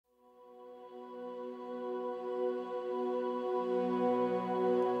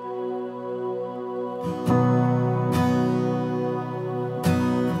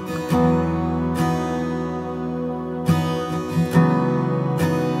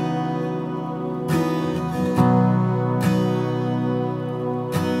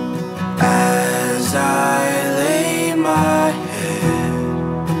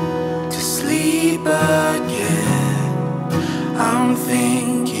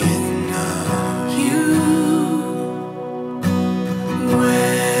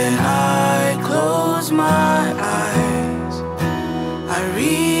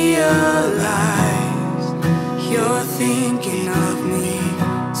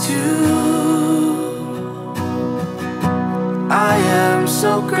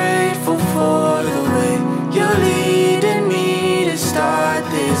so grateful for the way you're leading me to start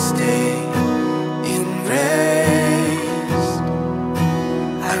this day in rest.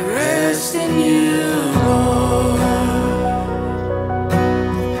 I rest in you, Lord.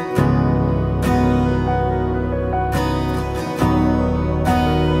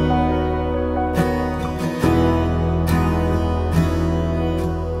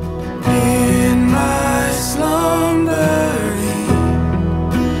 In my slumbering,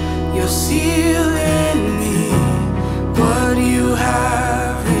 you're sealing me what you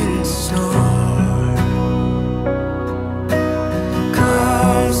have in store.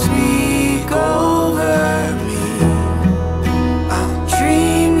 Come speak over me, I'll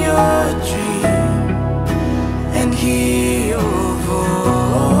dream your dream and hear your voice.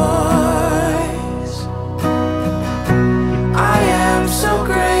 I am so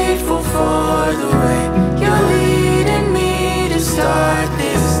grateful for the way you're leading me to start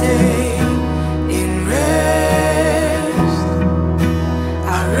this day in rest.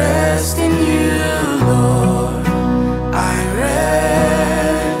 I rest in you, Lord. I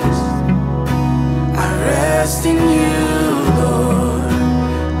rest in you, Lord.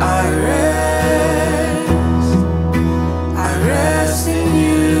 I rest in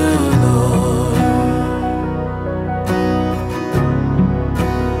you, Lord.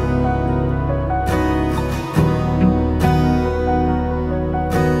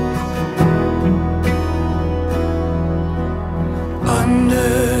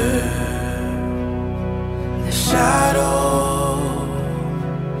 Under the shadow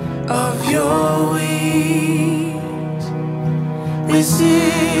of your wings, this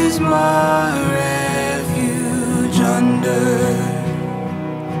is my refuge. Under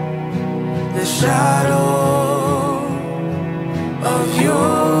the shadow of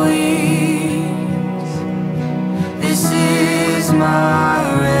your wings, this is my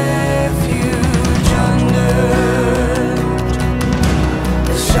refuge. Under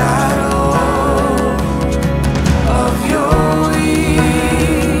the shadow of your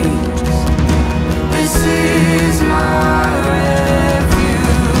wings, this is my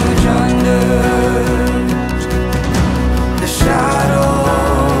refuge. Under the shadow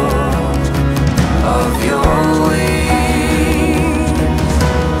of your wings,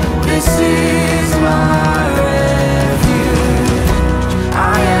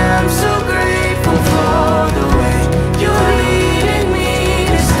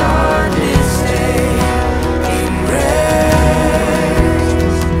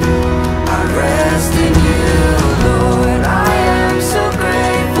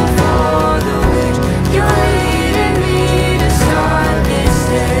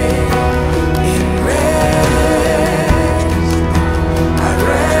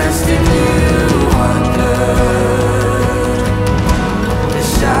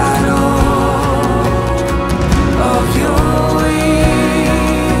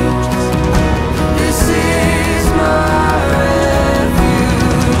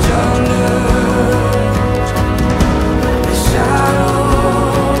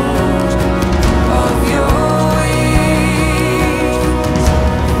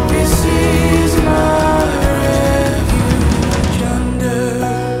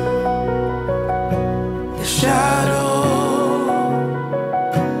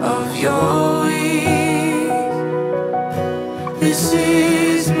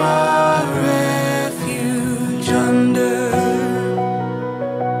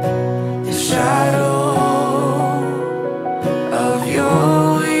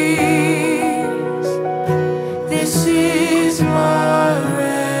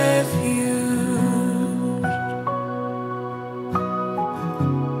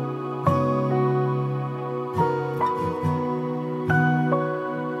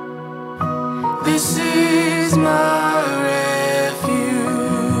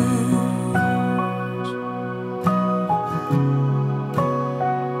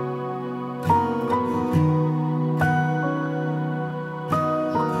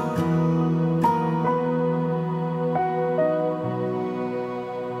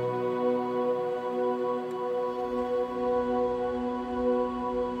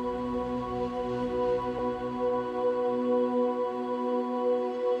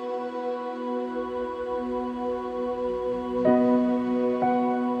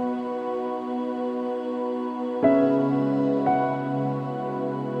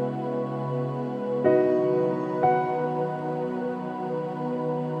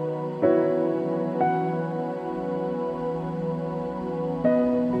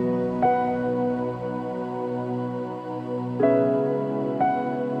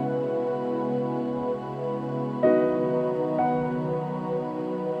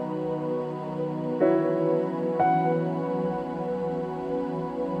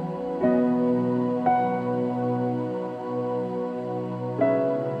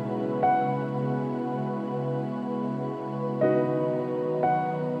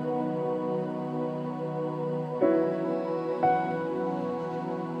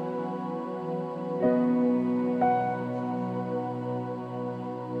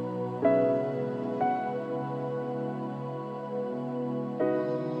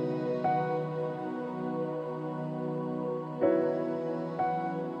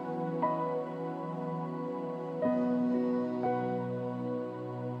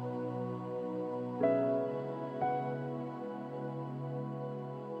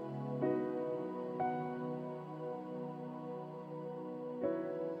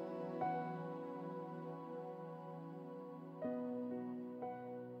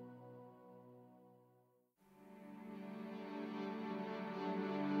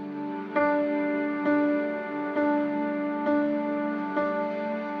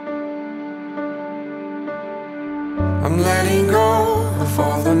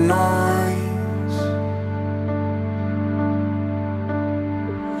 all the noise.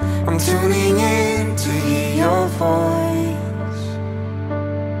 I'm tuning in to hear your voice,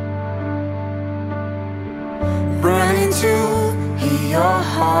 running to hear your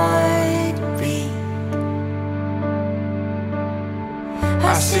heartbeat.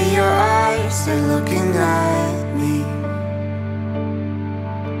 I see your eyes, they're looking at me.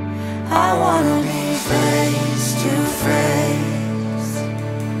 I wanna be face to face.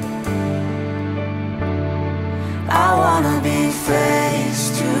 I wanna be face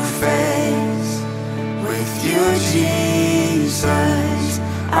to face with you, Jesus.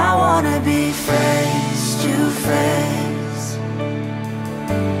 I wanna be face to face.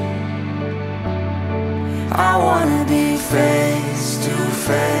 I wanna be face to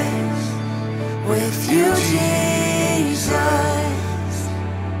face with you, Jesus.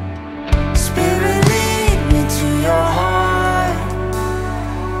 Spirit, lead me to your heart.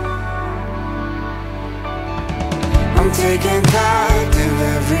 I'm taking captive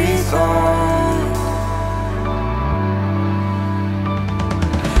every thought.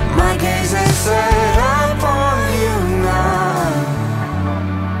 My gaze is set upon you now.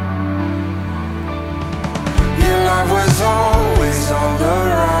 Your love was always all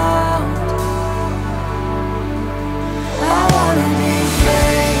around. I wanna be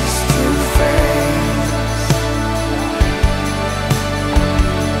face to face.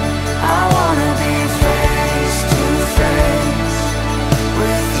 I wanna be face to face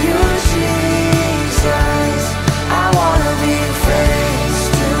with you, Jesus. I wanna be face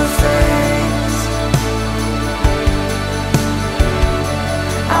to face.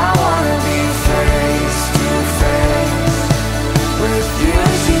 I wanna be face to face with you,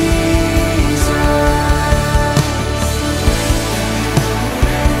 Jesus.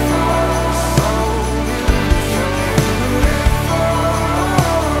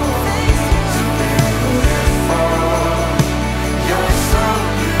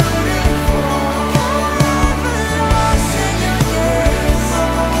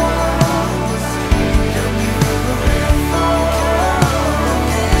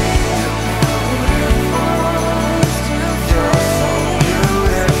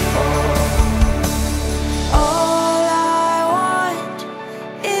 All I want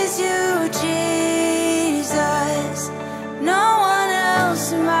is you, Jesus. No one else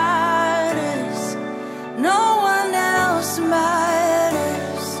matters. No one else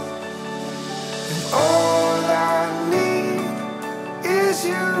matters. All I need is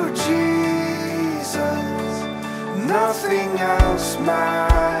you, Jesus. Nothing else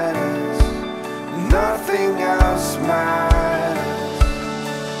matters. Nothing else matters.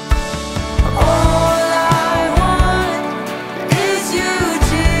 All I want is you,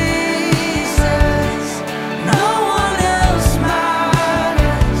 Jesus. No one else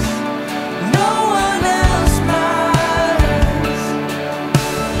matters. No one else matters.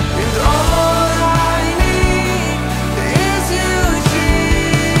 And all I need is you,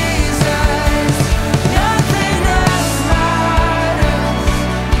 Jesus. Nothing else matters.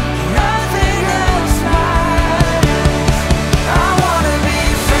 Nothing else matters. I wanna be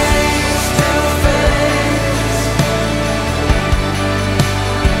face to face.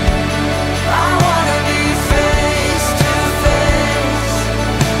 I wanna be face to face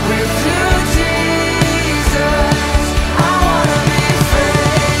with you, Jesus. I wanna be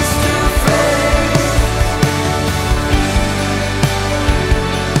face to face.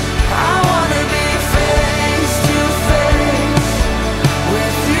 I wanna be face to face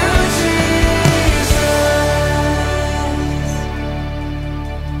with you, Jesus.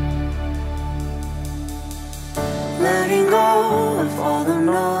 Letting go of all the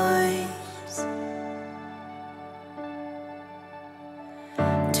noise,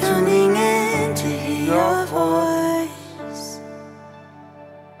 tuning in to hear your voice,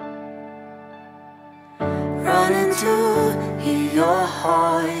 running to hear your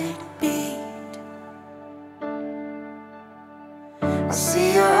heartbeat. I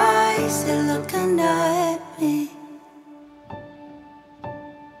see your eyes, they're looking at me.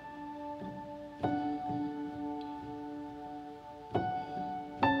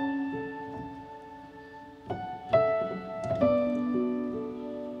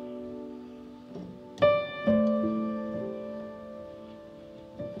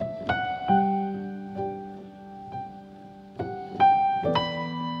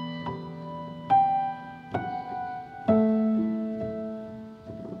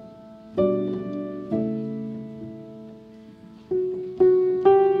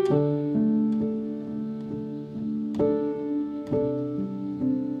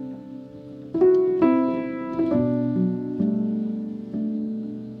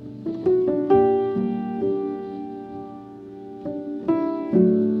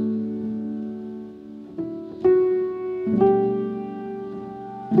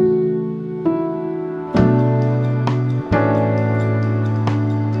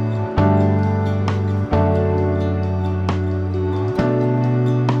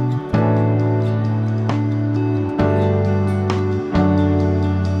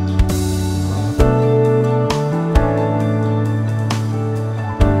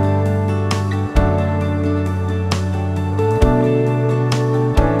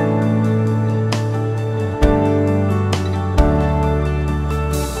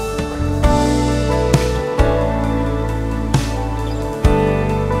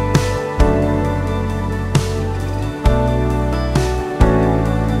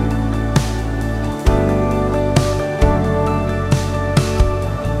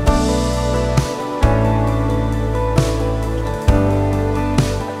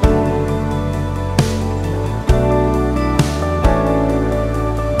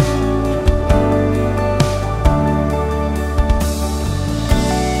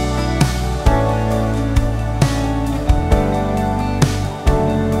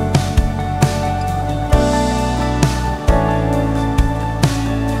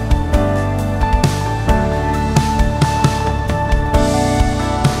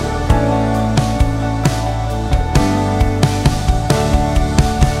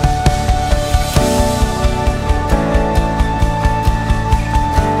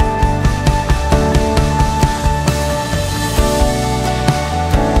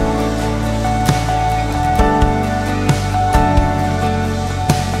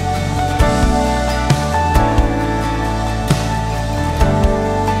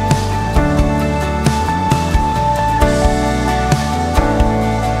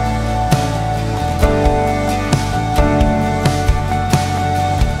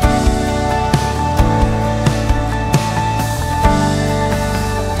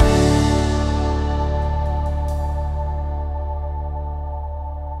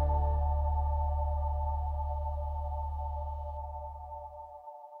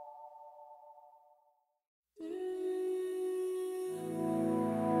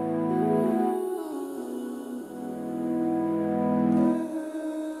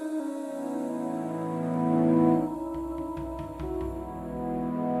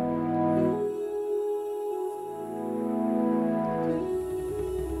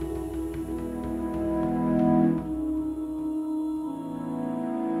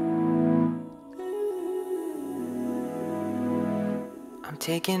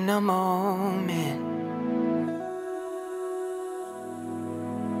 taking a moment.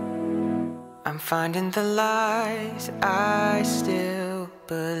 I'm finding the lies I still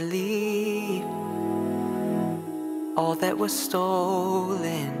believe. All that was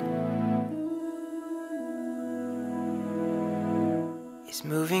stolen is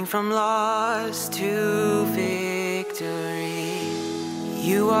moving from loss to victory.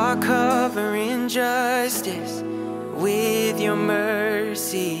 You are covering justice with your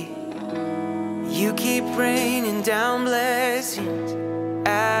mercy. You keep raining down blessings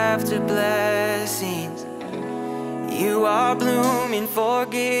after blessings. You are blooming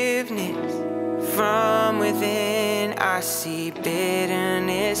forgiveness from within. I see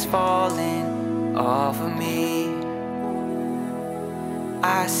bitterness falling off of me.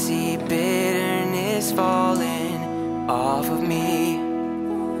 I see bitterness falling off of me.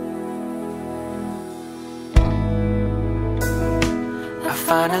 I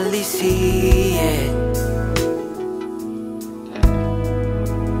finally see it.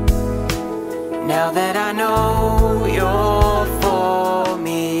 Now that I know you're for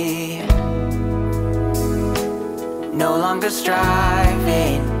me, no longer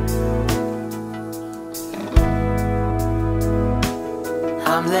striving,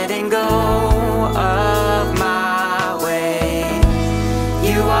 I'm letting go of my way.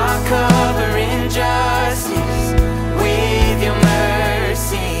 You are covering justice with your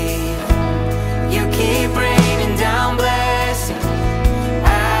mercy. You keep raining down blessings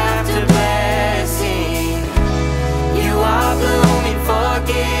after blessing. You are blooming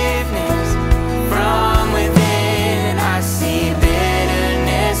forgiveness from within. I see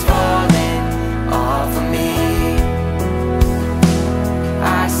bitterness falling off of me.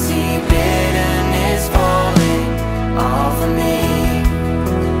 I see bitterness falling off of me.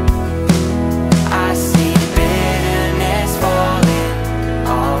 I see bitterness falling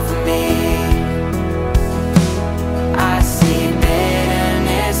off of me. I see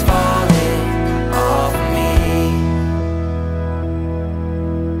bitterness falling off of me.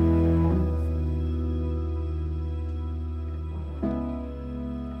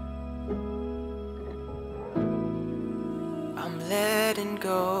 I'm letting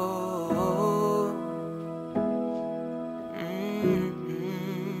go.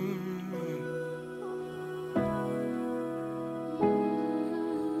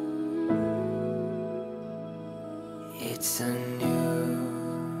 It's a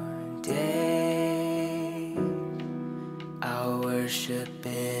new day. I'll worship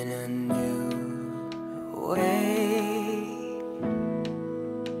in a new way.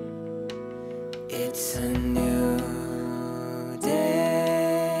 It's a new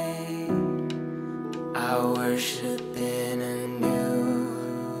day. I'll worship in a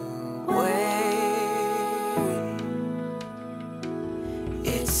new way.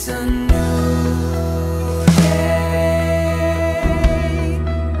 It's a new day.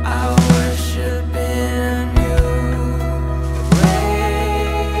 I'll worship in a new way.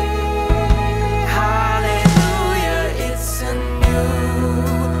 Hallelujah, it's a new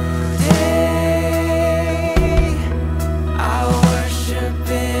day. I'll worship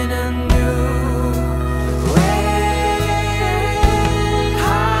in a new way.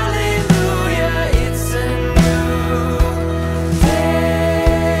 Hallelujah, it's a new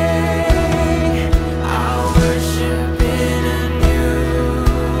day.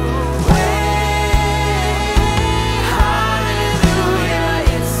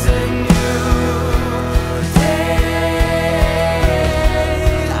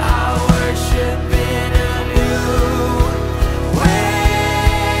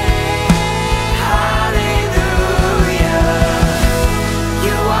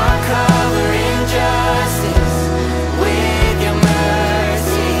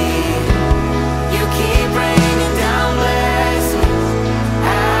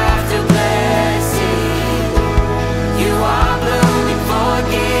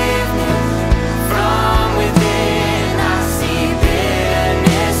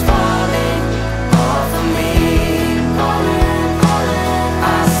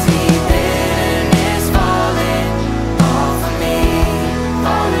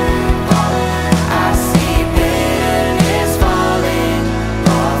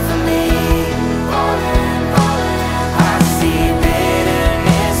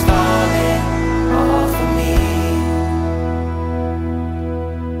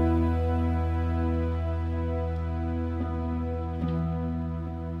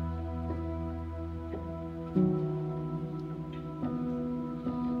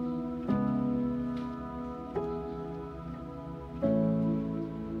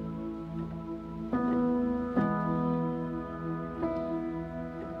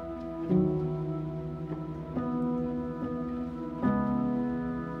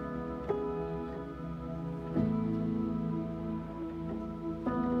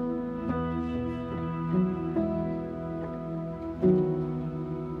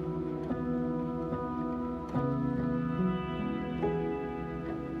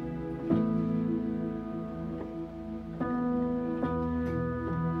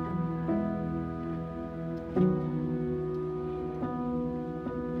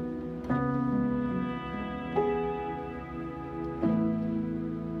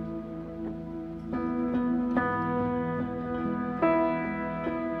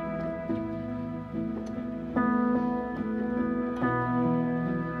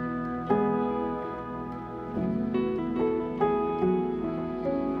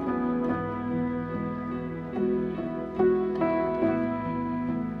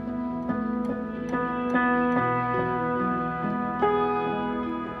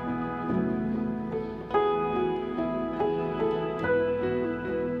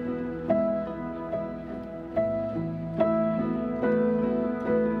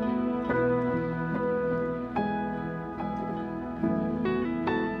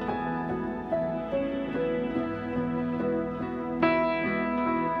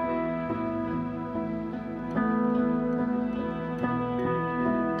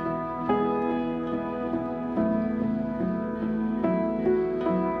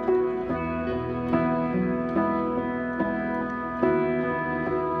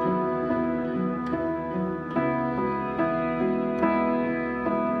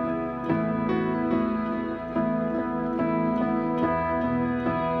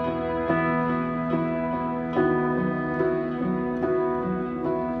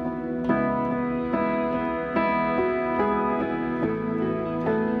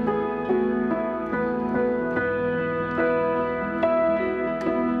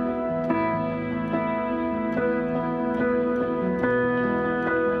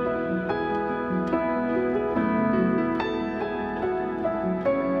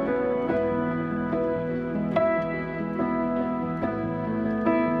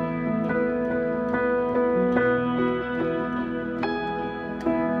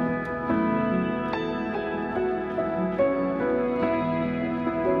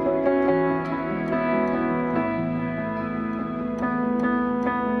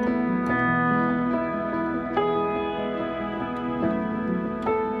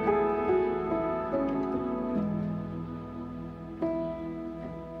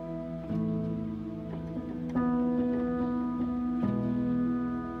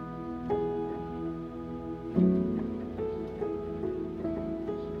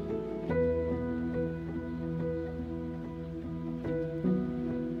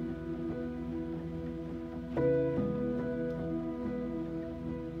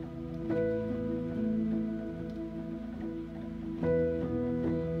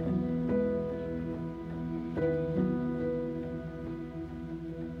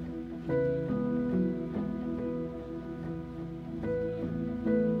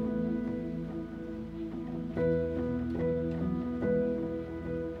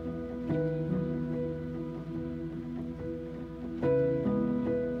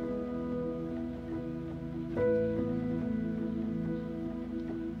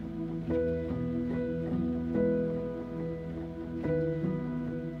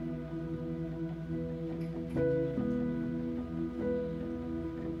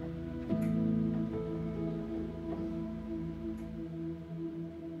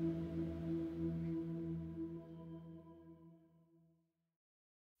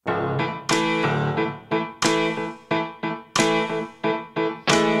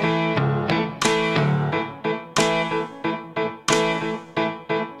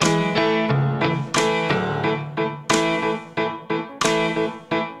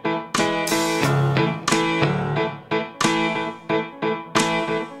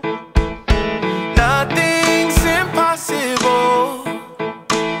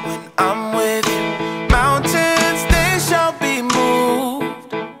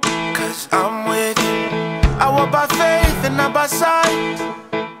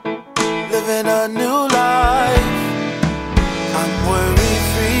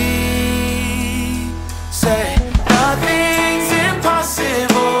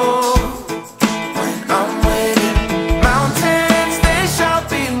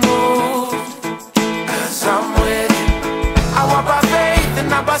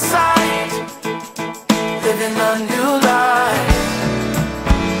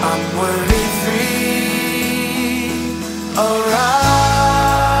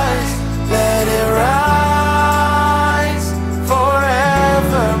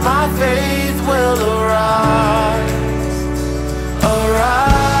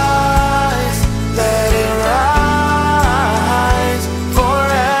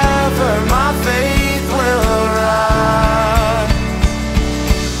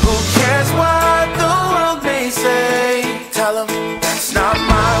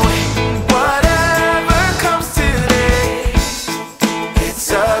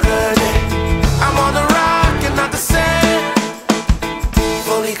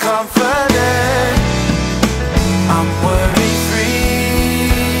 confident. I'm worry-free.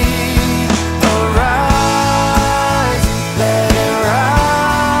 Arise, let it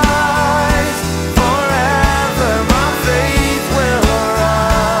rise. Forever my faith will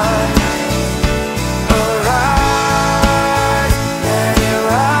arise. Arise, let it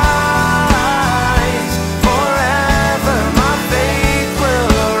rise. Forever my faith will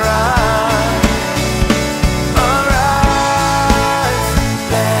arise. Arise,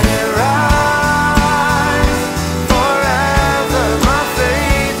 let it rise. Forever my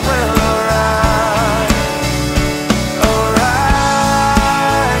faith will arise.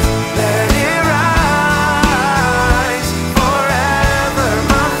 Arise, let it rise. Forever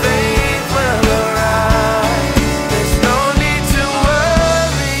my faith will arise. There's no need to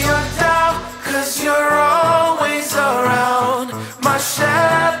worry or doubt, 'cause you're always around. My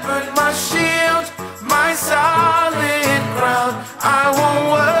shepherd, my shield, my solid ground. I won't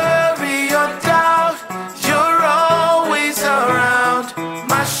worry or doubt, you're always around.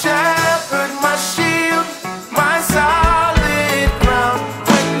 My shepherd, my shield, my solid ground.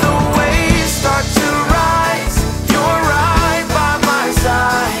 When the waves start to rise, you're right by my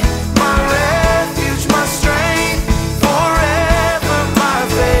side. My refuge, my strength, forever my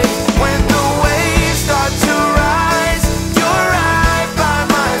faith. When the waves start to rise, you're right by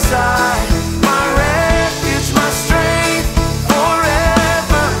my side. My refuge, my strength,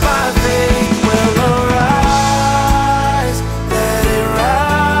 forever my faith will arise. Let it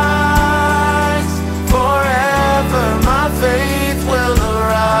rise. Forever my faith will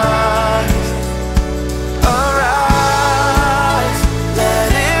arise. Arise, let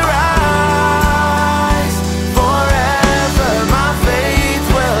it rise. Forever my faith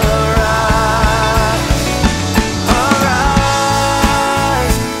will arise.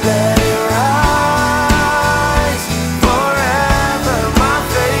 Arise, let it rise. Forever my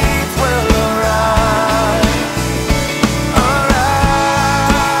faith will arise.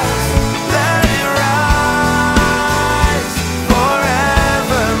 Arise, let it rise.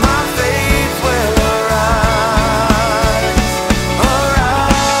 Forever my faith will arise. Arise,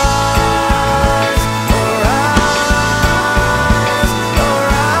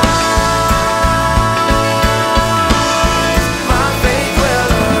 my faith will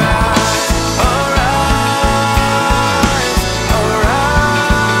arise.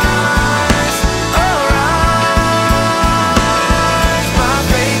 My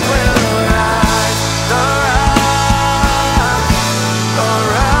faith will arise.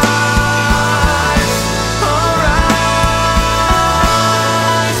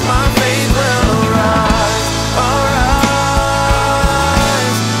 My faith will arise.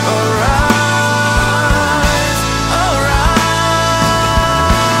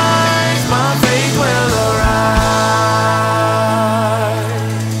 My faith will arise.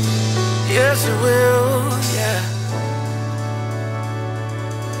 Yes, it will, yeah.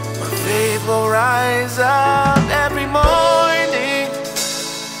 My faith will rise up every morning.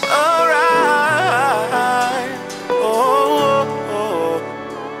 Arise. Oh, oh,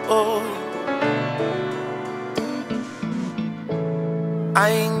 oh. I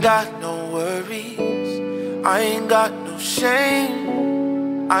ain't got no worries. I ain't got no shame.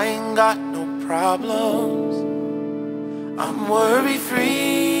 I ain't got no problems. I'm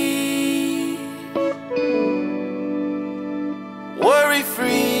worry-free.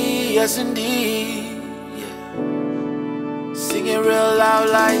 Worry-free, yes indeed. Yeah. Sing it real loud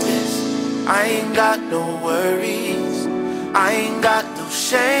like this. I ain't got no worries. I ain't got no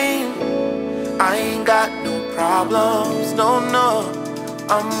shame. I ain't got no problems. No, no.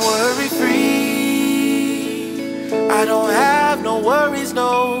 I'm worry-free. I don't have no worries,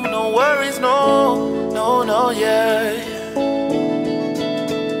 no, no worries, no, no, no, yeah.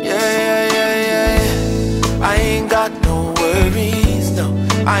 Yeah, yeah, yeah, yeah. I ain't got no worries, no.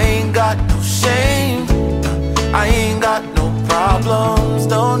 I ain't got no shame. I ain't got no problems,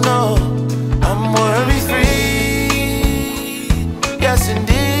 no, no. I'm worry-free. Yes,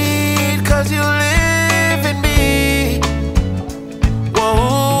 indeed, 'cause you live in me.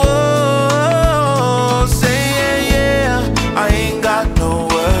 Whoa, whoa, say yeah, yeah. I ain't got no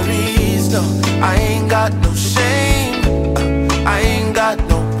worries, no. I ain't got no shame. I ain't got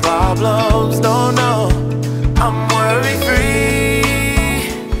no problems, no, no. I'm worry-free.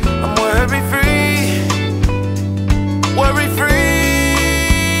 I'm worry-free. Worry-free.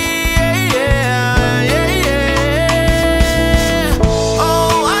 Yeah, yeah, yeah.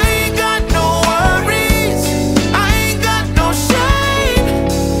 Oh, I ain't got no worries.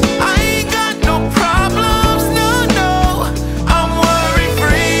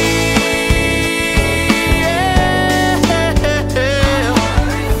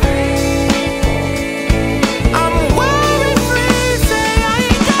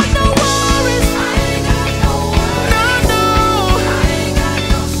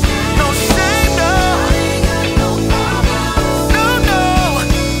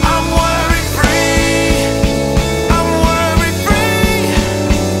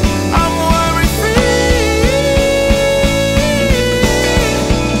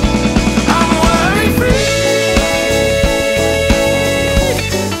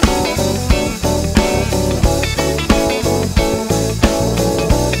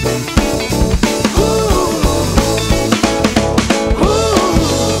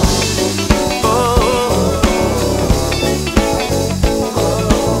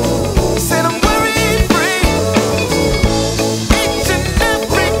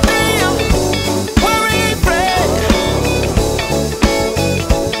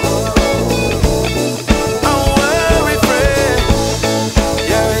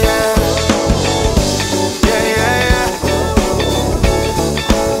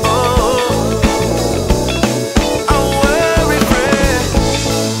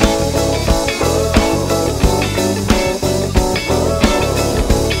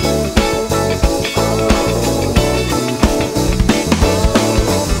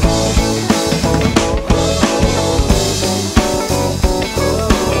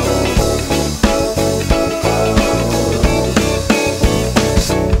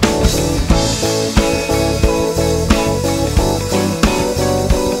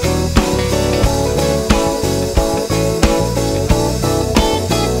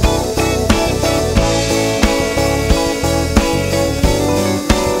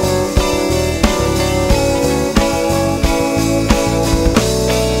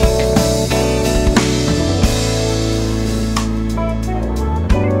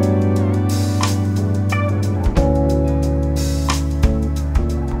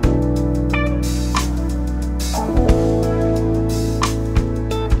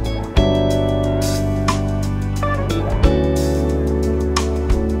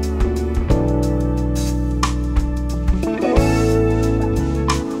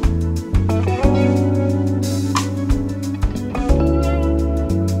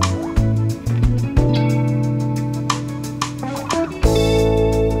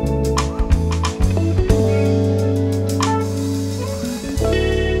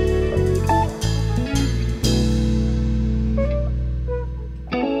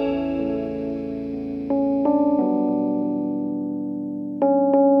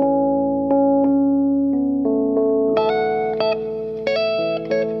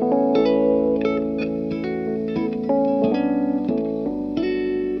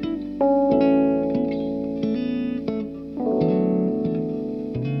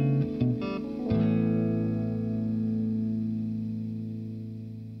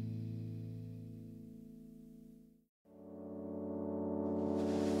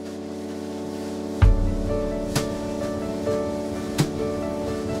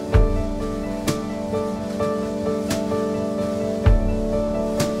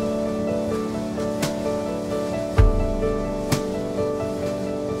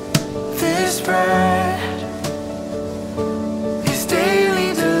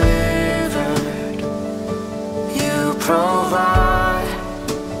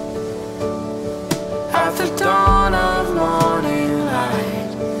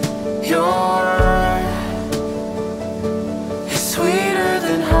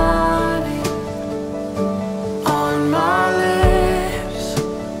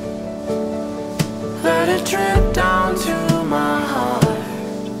 it drip down to my heart.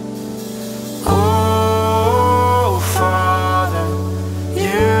 Oh, Father,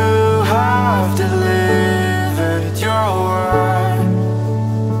 you have delivered your word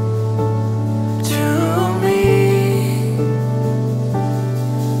to me.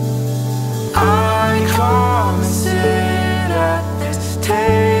 I come and sit at this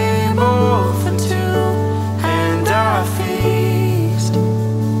table for two, and I feast.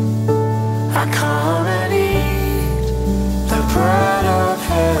 I come and eat the bread of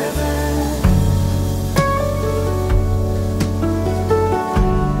heaven.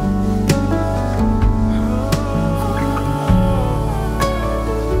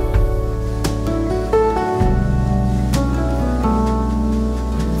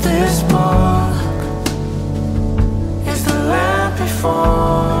 This book is the lamp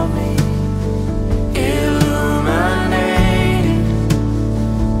before me, illuminating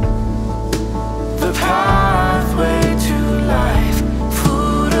the pathway to life.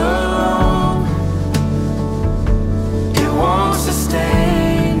 Food alone, it won't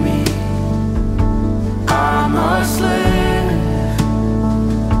sustain me. I must live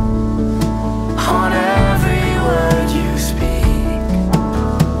on every word you speak.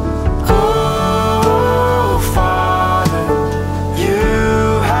 Oh, Father, you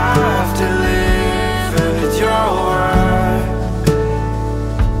have delivered your word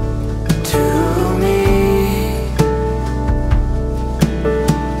to me.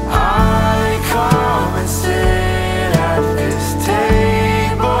 I come and sit at this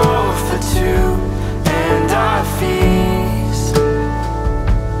table for two, and I feast.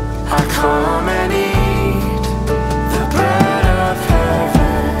 I come and eat the bread of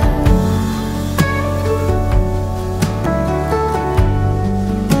heaven.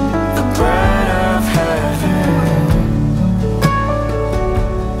 The bread of heaven.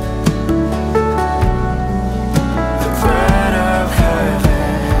 The bread of heaven.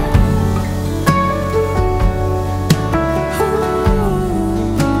 Ooh,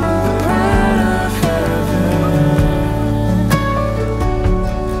 the bread of heaven.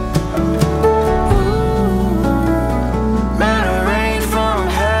 Manna rain from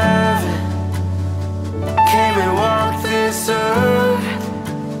heaven came and walked this earth.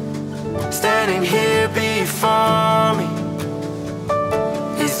 Standing here before me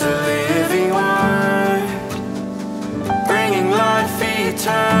is the living word, bringing life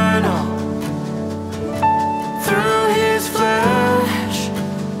eternal through his flesh.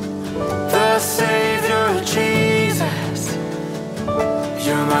 The Savior Jesus,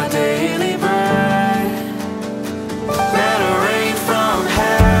 you're my daily bread. Manna rain from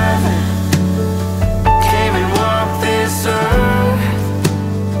heaven came and walked this earth.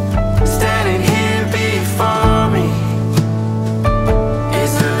 Standing here before me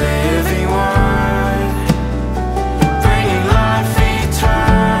is the living word, bringing life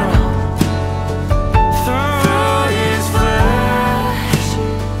eternal through his flesh.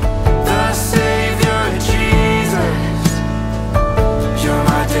 The Savior Jesus, you're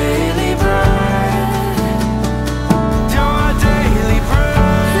my daily bread. You're my daily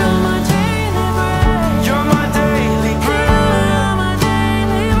bread. You're my daily bread. You're my daily bread.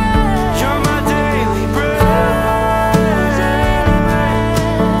 You're my daily bread.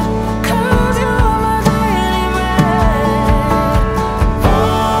 'Cause you're my daily bread.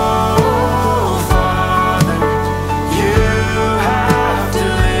 Oh, Father, you have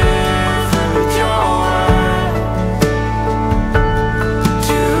delivered your word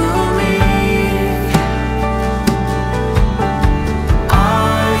to me.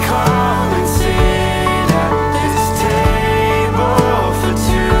 I come and sit at this table for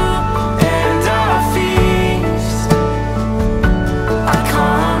two, and I feast. I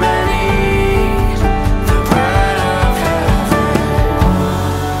come and eat the bread of heaven.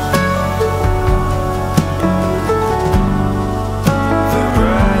 The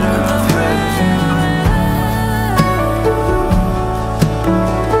bread of heaven.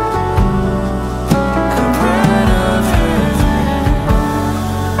 The bread of heaven.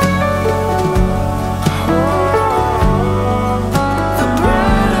 The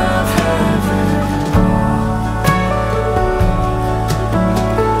bread of heaven.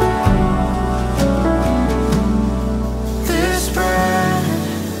 This bread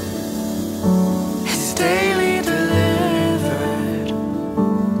is daily delivered.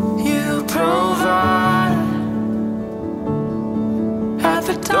 You provide at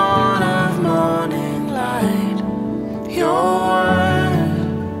the dawn of morning light. Your word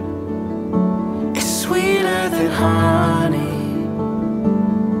is sweeter than honey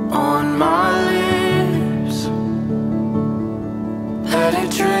on my lips. Let it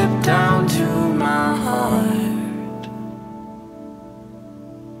drip down to my heart.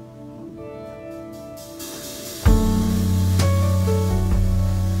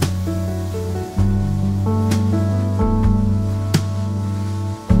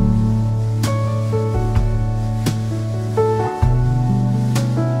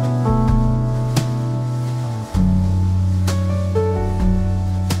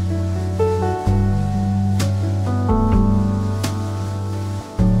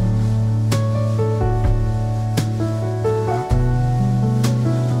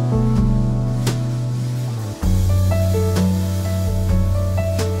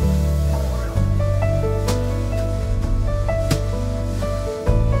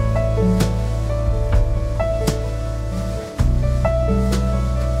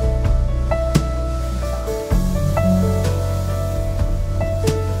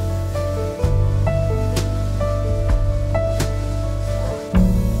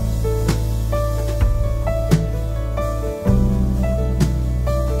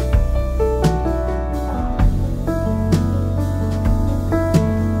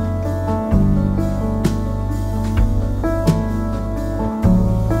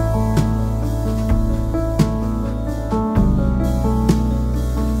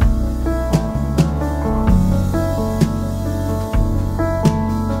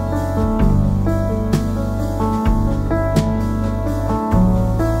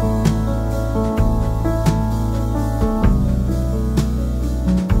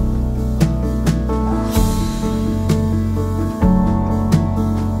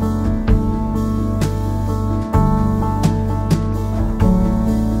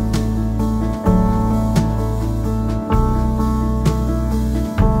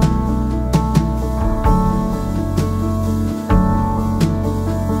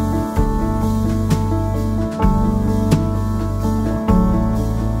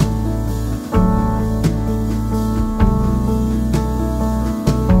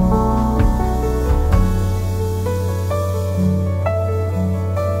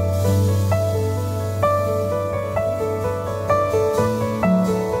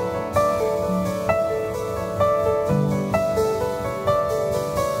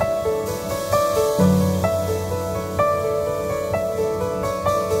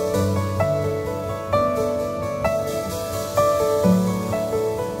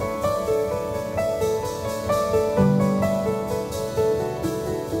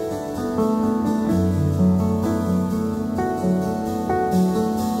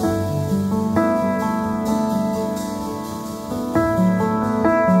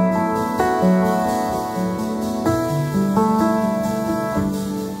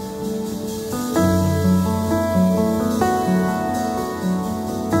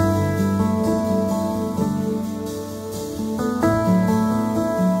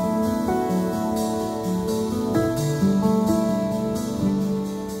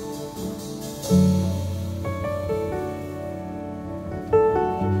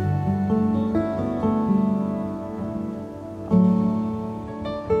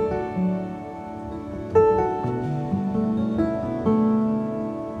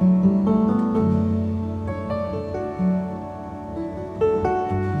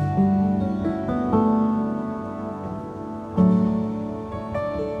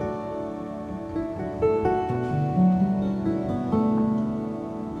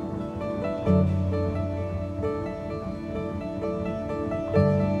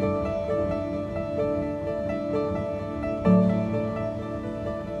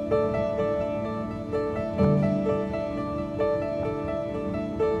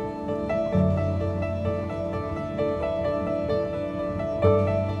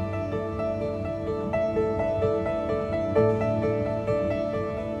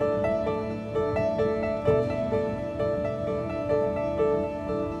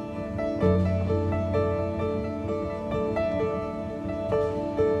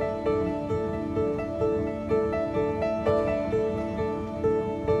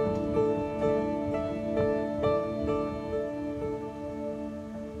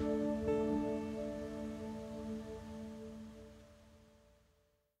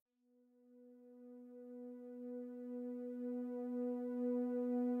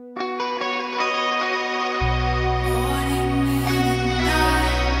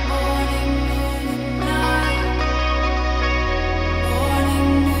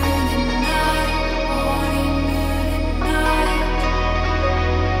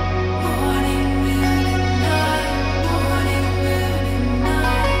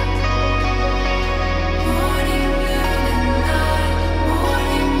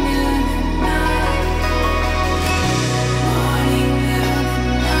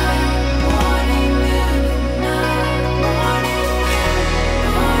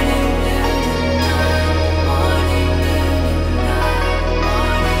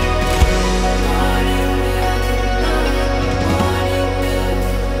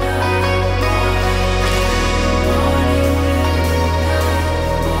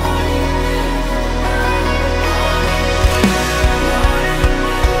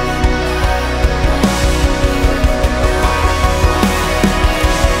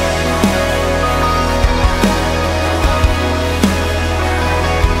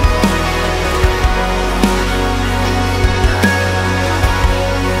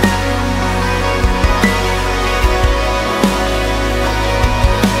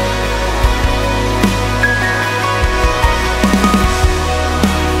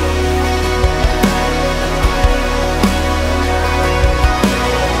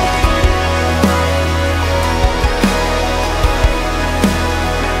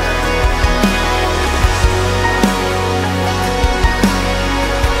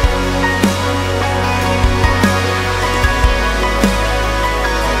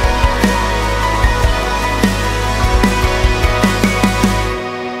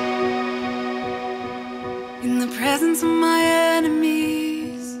 presence of my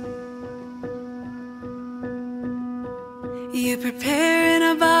enemies. You prepare an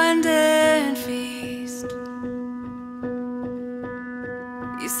abundant feast.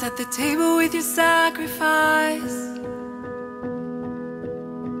 You set the table with your sacrifice.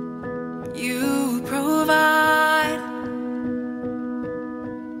 You provide.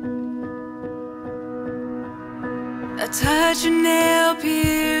 I touch your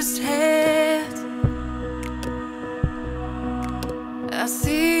nail-pierced hands. I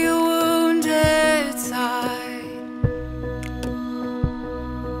see your wounded side.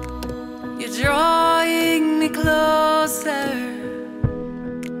 You're drawing me closer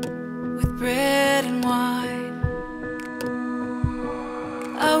with bread and wine.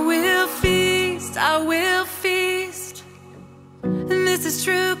 I will feast, I will feast. And this is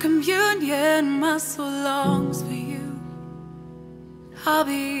true communion. My soul longs for you. I'll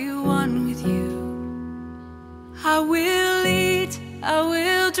be one with you. I will eat, I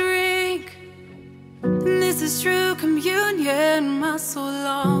will drink. And this is true communion. My soul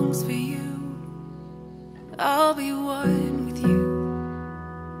longs for you. I'll be one with you.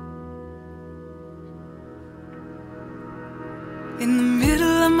 In the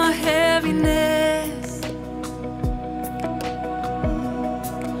middle of my heaviness,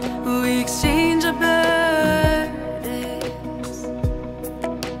 we exchange our burdens.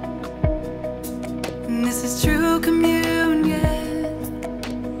 And this is true communion,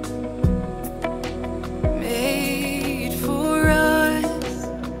 made for us.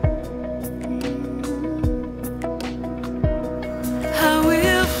 I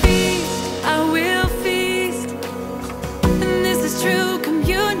will feast, I will feast. And this is true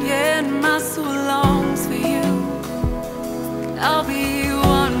communion. My soul longs for you. I'll be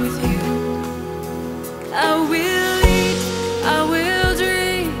one with you. I will eat, I will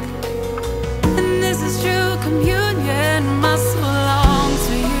drink. And this is true communion. My soul longs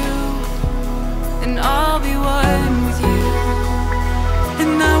for you. And I'll be one with you.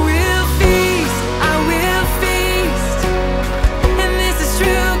 And I will feast, I will feast. And this is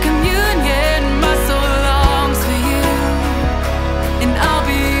true communion. My soul longs for you. And I'll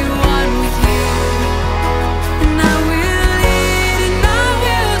be one with you. And I will eat and I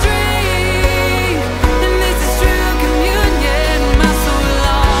will drink. And this is true communion. My soul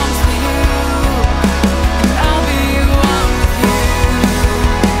longs for you. And I'll be one with you.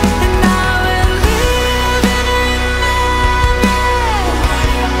 And I will live and remember.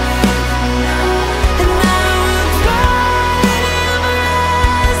 And I will dwell in your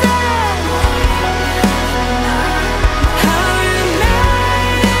presence. I'll remain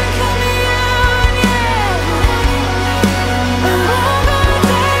in communion. I won't go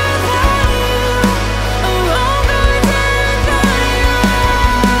day without you. I won't go day without you.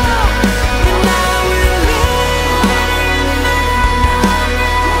 And I will live and remember.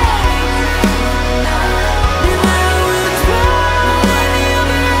 And I will dwell in your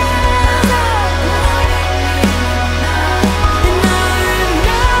presence. And I remain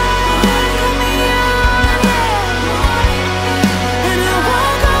in communion. And I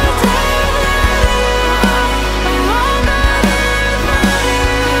won't go day without you. I won't go day without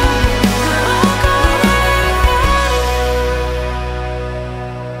you. I won't go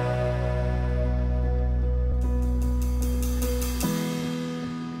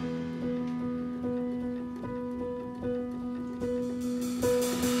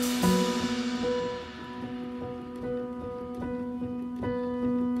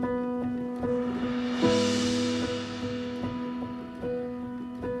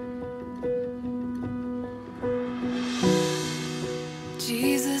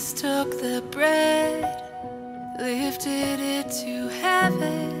Jesus took the bread, lifted it to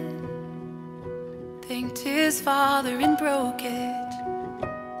heaven, thanked his Father and broke it.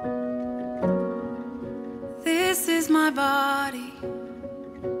 This is my body,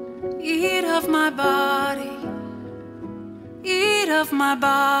 eat of my body, eat of my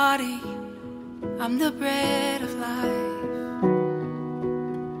body. I'm the bread of life.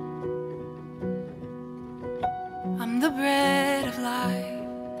 I'm the bread of life.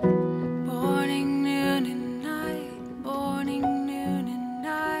 Morning, noon, and night. Morning, noon, and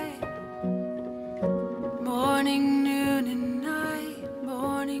night. Morning, noon, and night.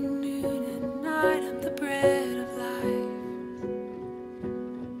 Morning, noon, and night. I'm the bread of life.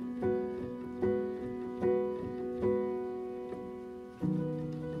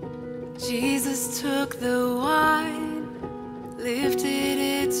 Jesus took the wine, lifted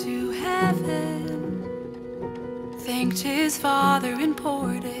it to heaven, thanked his Father and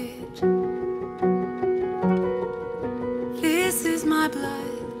poured it. This is my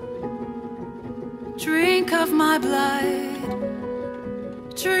blood, Drink of my blood,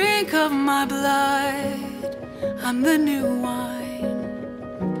 drink of my blood. I'm the new wine.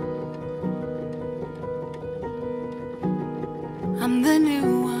 I'm the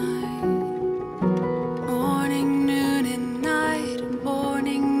new wine. Morning, noon, and night.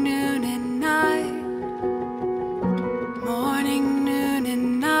 Morning, noon, and night. Morning, noon,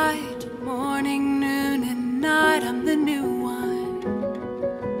 and night. Morning, noon, and night. I'm the new wine.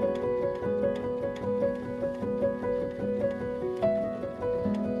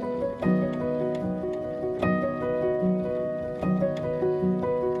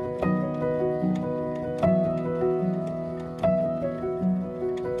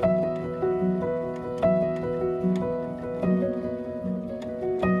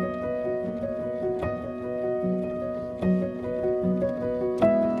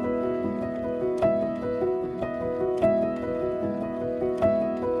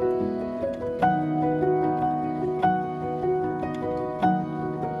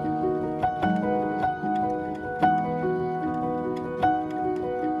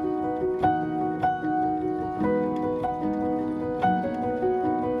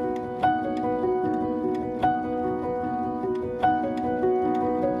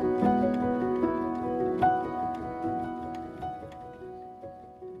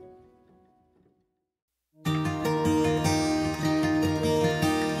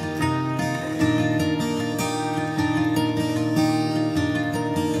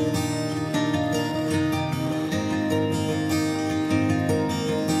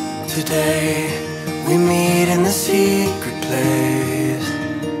 Today we meet in the secret place.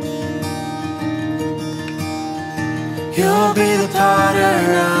 You'll be the potter,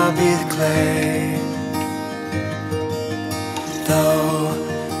 I'll be the clay. Though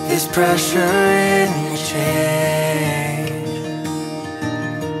there's pressure in the change,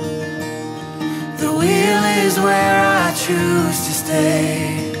 the wheel is where I choose to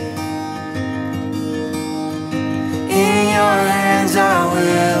stay. In your hands I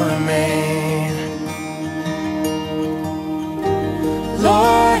will remain.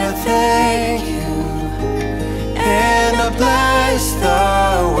 Lord, I thank you, and I bless the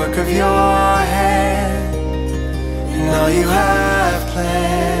work of your hand, and all you have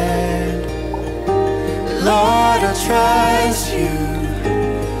planned. Lord, I trust you,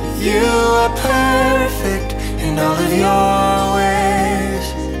 you are perfect in all of your ways.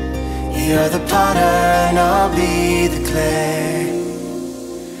 You're the potter and I'll be the clay.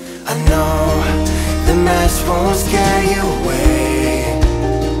 I know the mess won't scare you away,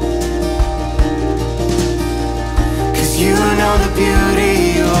 'cause you know the beauty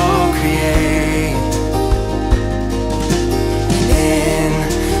you'll create. And in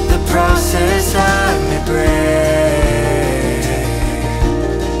the process I may break.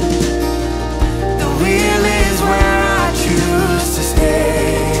 The wheel is where I choose to stay.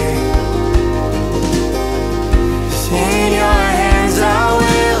 In your hands I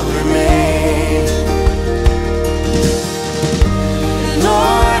will remain.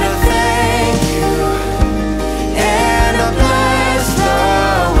 Lord, I thank you, and I bless the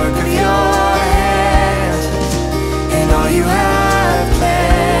work of your hands, and all you have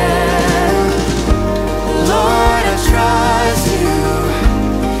planned. Lord, I trust you,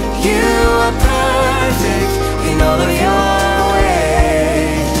 you are perfect in all of your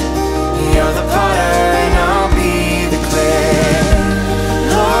ways. You're the potter and I'll be the clay.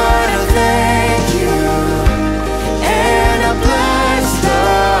 Lord, I thank you, and I bless the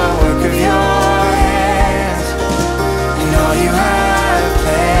work of your hands, and all you have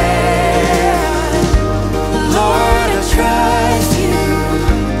planned. Lord, I trust you,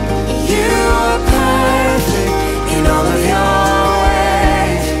 you are perfect in all of your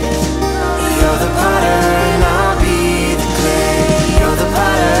ways. You're the potter and I'll be the clay. You're the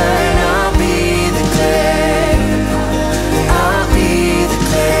potter and I'll be the clay. I'll be the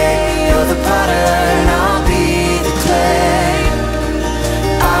clay. You're the potter and I'll be the clay.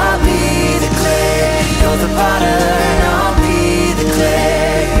 I'll be the clay. You're the potter and I'll be the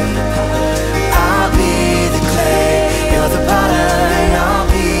clay. I'll be the clay. You're the potter and I'll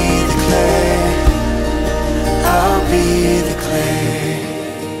be the clay. I'll be the clay.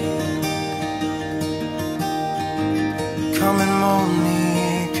 Come and mold me,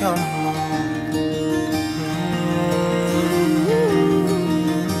 come and mold.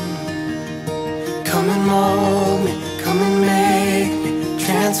 Come and mold me, come and make me,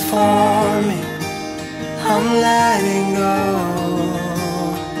 transform me. I'm letting go.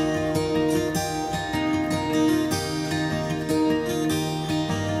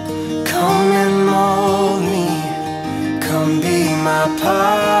 Come and mold me, come be my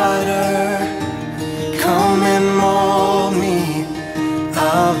potter,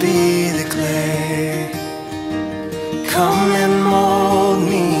 be the clay. Come and mold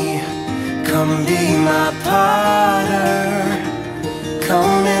me, come be my potter.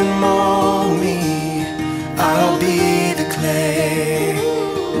 Come and mold me, I'll be the clay.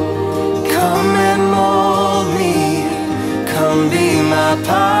 Come and mold me, come be my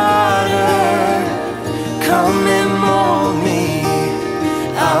potter. Come and mold me,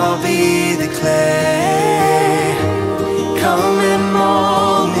 I'll be the clay. Come and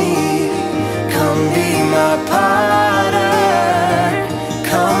mold me, come be my potter.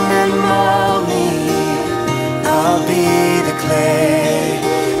 Come and mold me, I'll be the clay.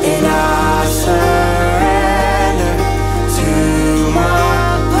 And I surrender to my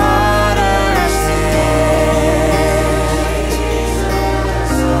potter's hand.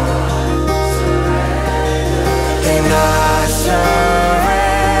 And I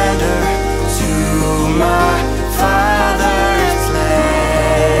surrender to my Father's plan.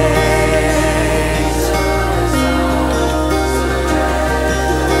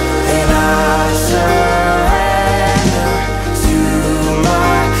 And I surrender to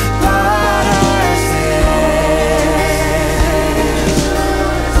my potter's hand.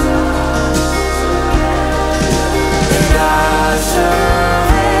 And I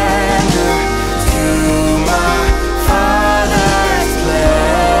surrender to my Father's plan.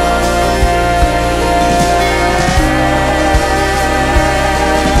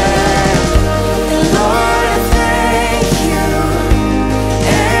 Lord, I thank you,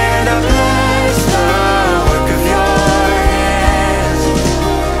 and I bless the work of your hands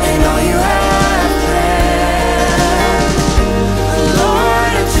and all you have planned.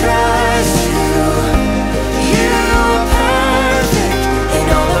 Lord, I trust you. You are perfect in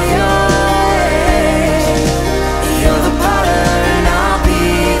all of your ways. You're the potter and I'll be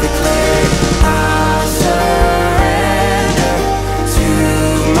the clay. I surrender to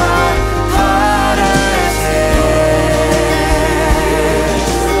my potter's hands.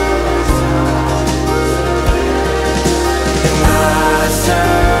 And I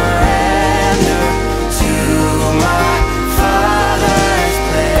surrender to my Father's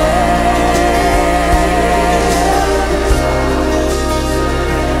plan.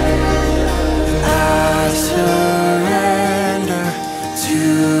 I surrender to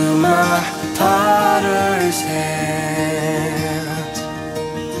my potter's hands.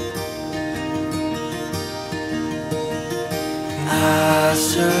 I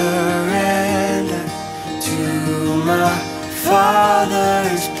surrender to my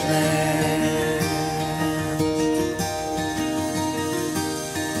Father's plan.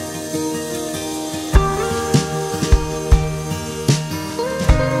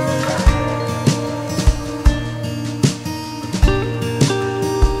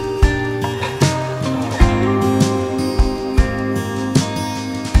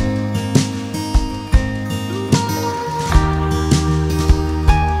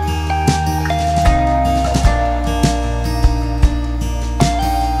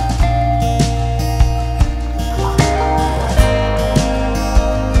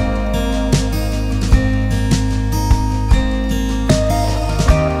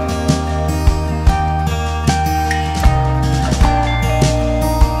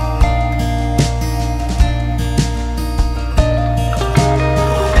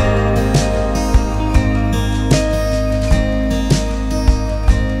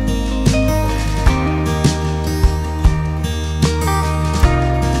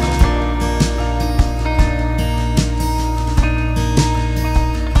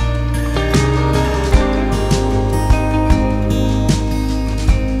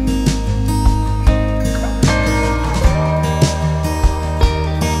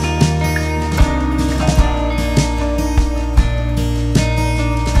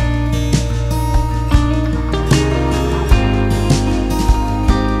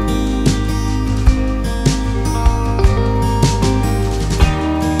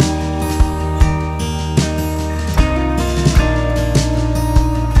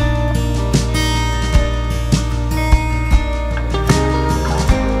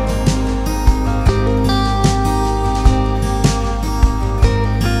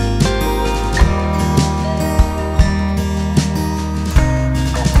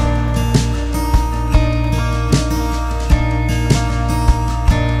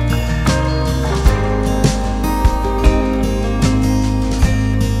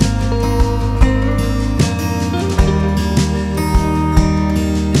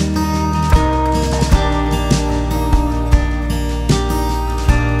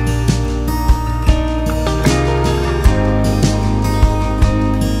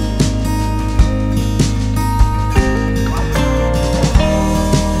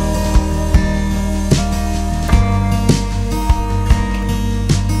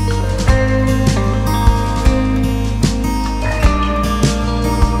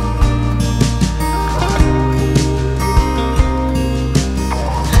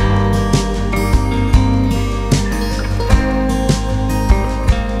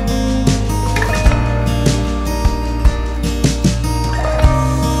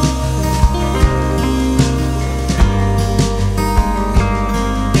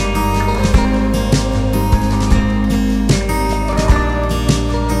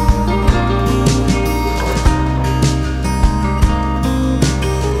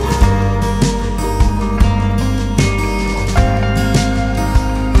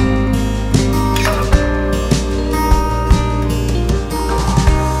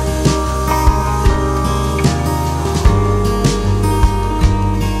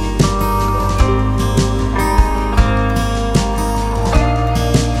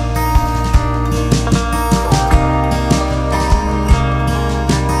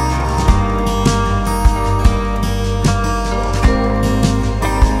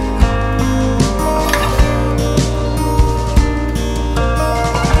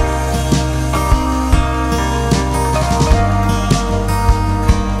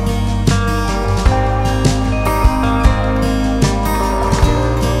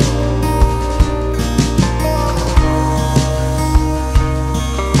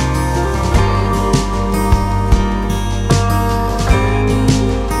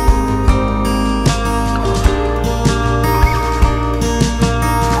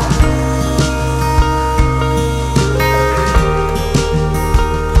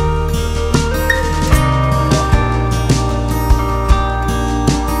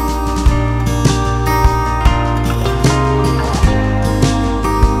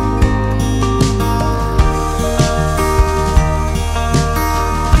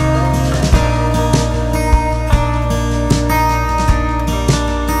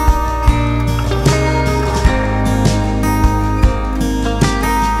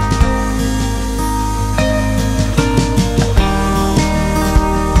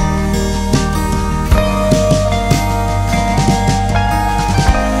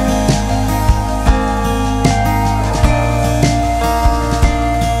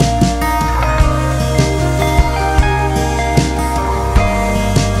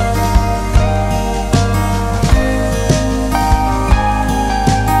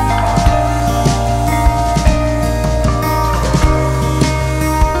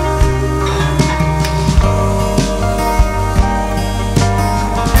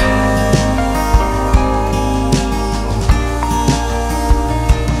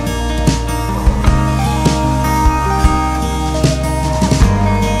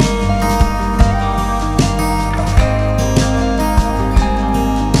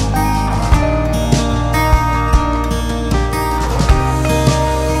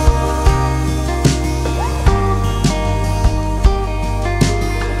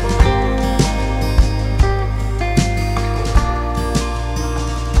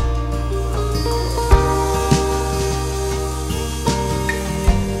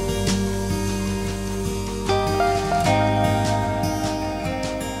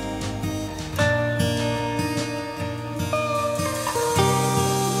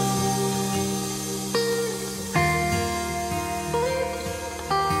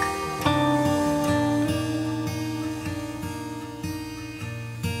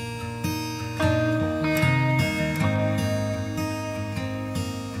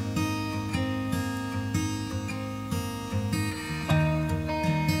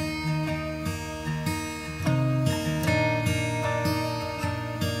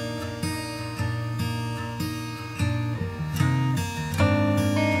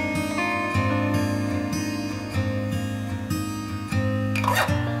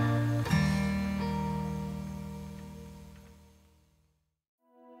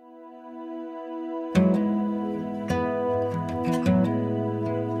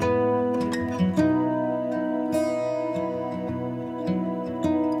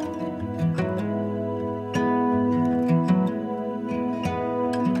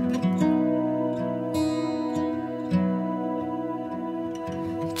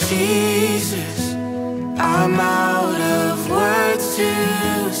 Jesus, I'm out of words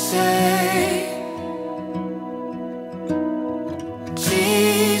to say.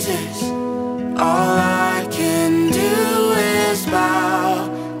 Jesus, all I can do is bow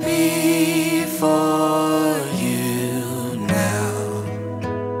before you now.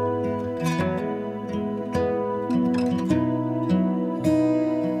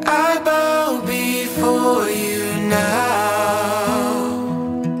 I bow before you now.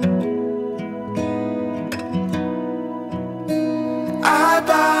 I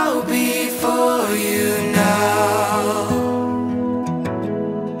bow before you now.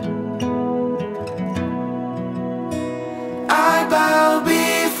 I bow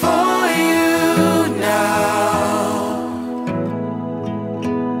before you now.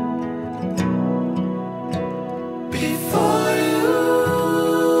 Before you,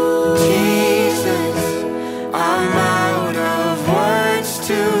 Jesus, I'm out of words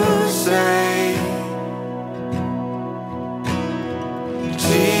to say.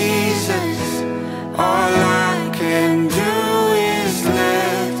 Jesus, all I can do is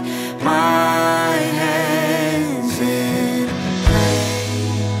lift my hands in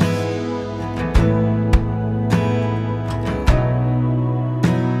praise.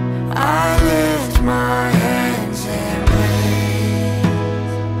 I lift my hands in praise.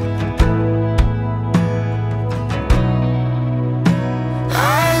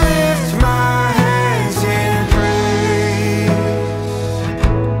 I lift my hands in praise.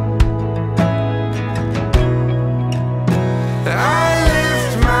 I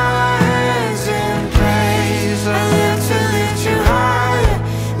lift my hands in praise. I live to lift you higher,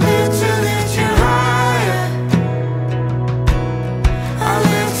 live to lift you higher. I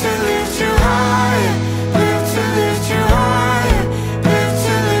live to lift you higher, live to lift you higher, live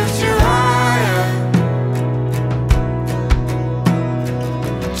to lift you higher.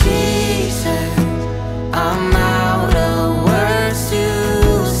 Jesus, I'm out of words to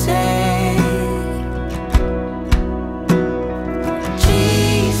say.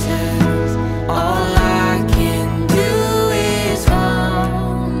 Jesus, all I can do is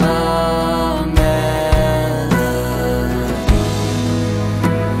hum a melody.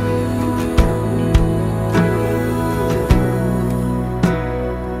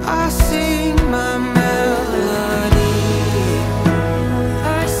 I sing my melody.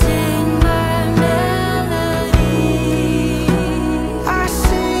 I sing my melody. I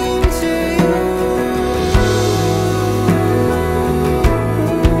sing to you.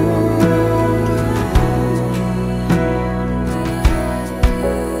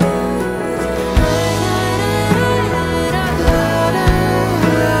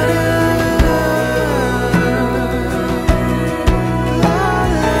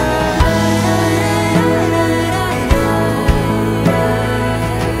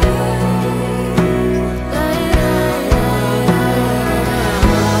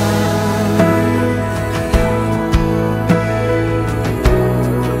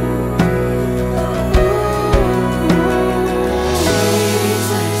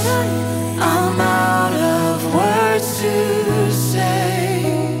 Jesus, I'm out of words to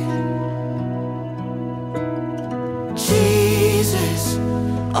say. Jesus,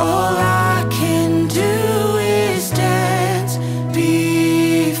 all I can do is dance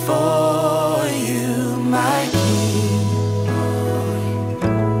before you, my King.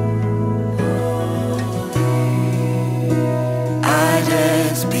 I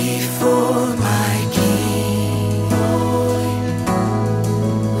dance before